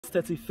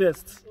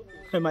31st,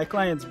 my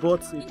clients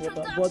bought 2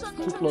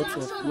 plots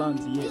of land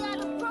here.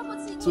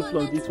 2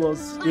 plots. It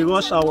was a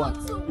rush hour.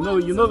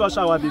 You know rush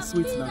hour is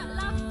sweet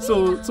now.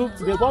 So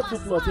they bought 2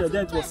 plots here.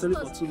 Then it was selling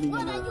for 2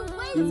 million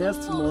naira. The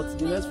next month,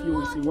 the next few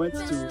weeks, it went to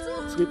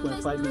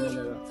 3.5 million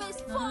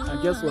naira.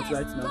 And guess what?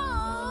 Right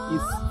now,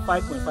 it's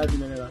 5.5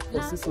 million naira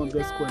for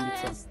 600 square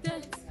meters.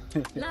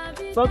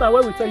 Sometimes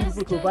when we tell you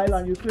people to buy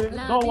land, you say,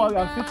 "Don't worry,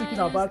 I'm still thinking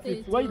about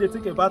it." When you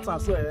think about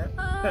it, so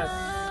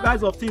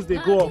price of things they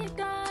go up.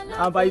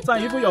 And by the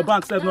time even your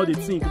bank said not the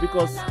thing,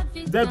 because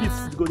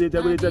debits go they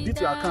debit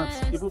your account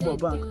even for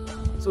bank.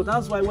 So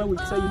that's why when we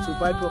tell you to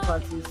buy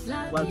properties,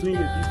 we're doing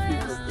a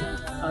big favor.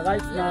 And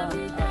right now,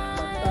 you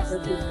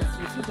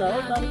see the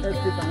other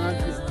estate around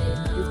here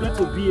is going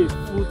to be a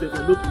full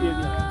developed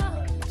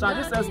area. So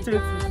this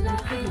estate is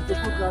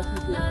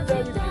a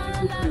very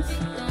beautiful place.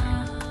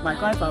 My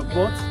clients have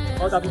bought,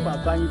 other people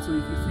are buying too.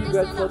 If you see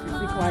Redford, you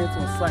see clients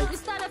on site.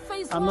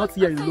 I'm not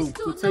here alone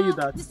to tell you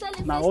that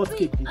now hot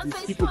cake is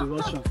this. People they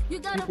rush on.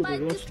 People they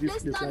rush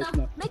this place right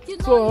now.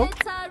 So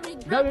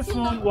very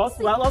soon we're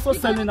also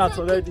selling out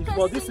already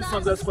for this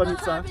 600 square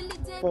meter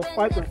for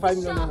 5.5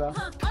 million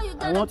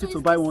naira. I want you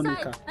to buy 1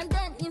 acre.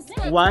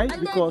 Why?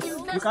 Because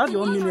you can have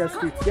your own mini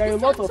estate. There are a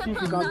lot of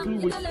things you can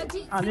do with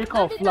an acre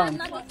of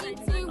land.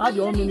 Have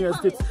your own mini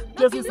estate.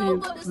 Places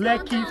in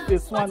Lekki,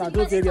 Phase 1 and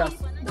those areas.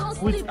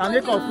 With an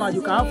acre of land,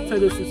 you can have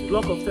terraces,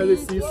 block of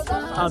terraces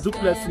and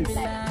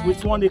duplexes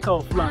with 1 acre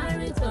of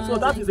land. So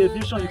that is a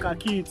vision you can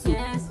key into.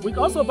 We can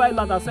also buy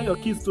land and send your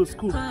kids to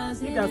school.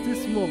 You can still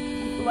small.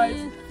 So like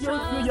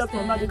a few years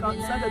from now, they can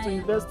decide to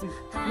invest in.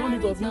 No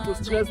need of you to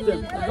stress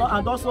them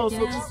and also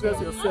to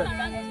stress yourself.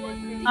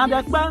 And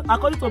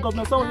according to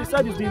Governor, someone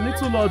said it's the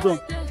little London.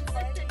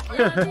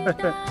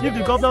 If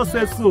the governor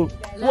says so,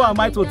 who am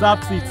I to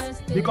doubt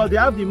it? Because they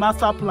have the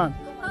master plan.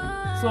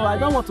 So I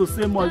don't want to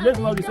say more. Let's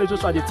not say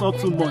Joshua, they talk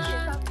too much.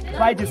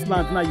 Buy this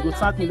land now, you go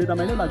thank me later.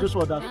 My name is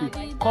Joshua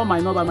Dafi. Call my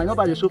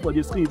number they show for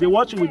the screen. They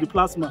watch you with the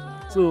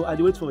plasma. So I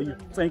wait for you.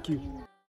 Thank you.